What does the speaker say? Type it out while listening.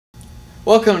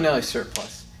Welcome to Nelly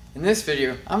Surplus. In this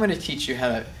video, I'm going to teach you how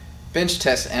to bench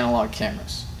test analog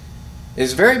cameras. It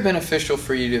is very beneficial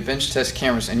for you to bench test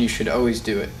cameras, and you should always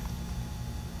do it.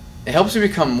 It helps you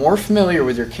become more familiar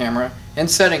with your camera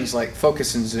and settings like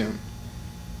focus and zoom.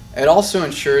 It also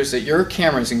ensures that your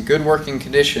camera is in good working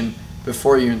condition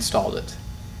before you installed it.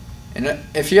 And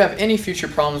if you have any future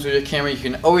problems with your camera, you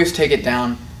can always take it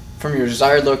down from your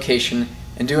desired location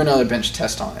and do another bench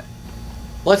test on it.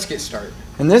 Let's get started.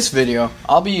 In this video,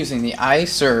 I'll be using the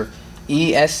iServe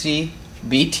ESC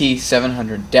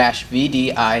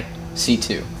BT700-VDI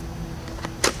C2.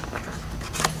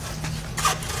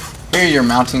 Here are your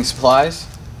mounting supplies.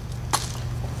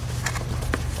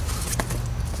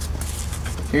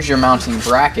 Here's your mounting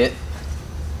bracket.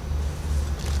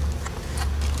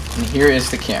 And here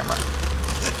is the camera.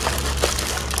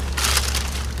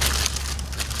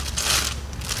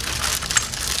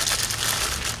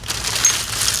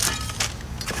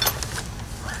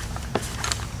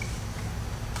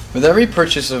 With every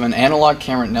purchase of an analog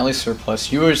camera at Nelly Surplus,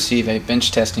 you will receive a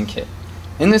bench testing kit.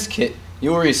 In this kit, you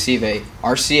will receive a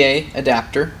RCA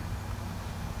adapter,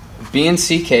 a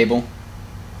BNC cable,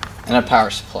 and a power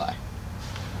supply.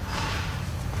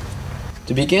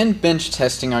 To begin bench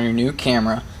testing on your new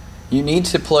camera, you need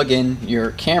to plug in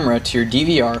your camera to your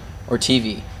DVR or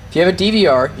TV. If you have a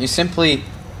DVR, you simply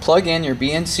plug in your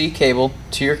BNC cable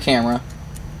to your camera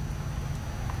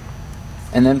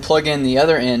and then plug in the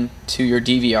other end to your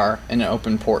DVR in an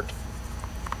open port.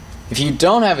 If you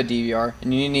don't have a DVR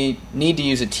and you need to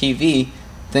use a TV,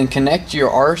 then connect your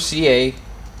RCA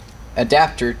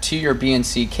adapter to your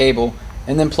BNC cable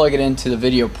and then plug it into the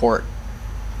video port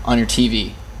on your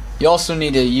TV. You also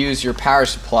need to use your power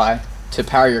supply to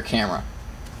power your camera.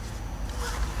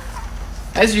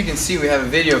 As you can see, we have a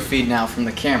video feed now from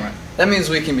the camera. That means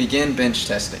we can begin bench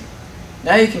testing.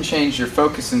 Now you can change your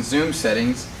focus and zoom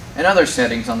settings and other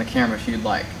settings on the camera if you'd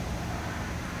like.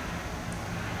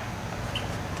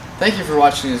 Thank you for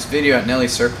watching this video at Nelly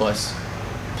Surplus.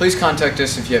 Please contact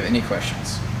us if you have any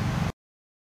questions.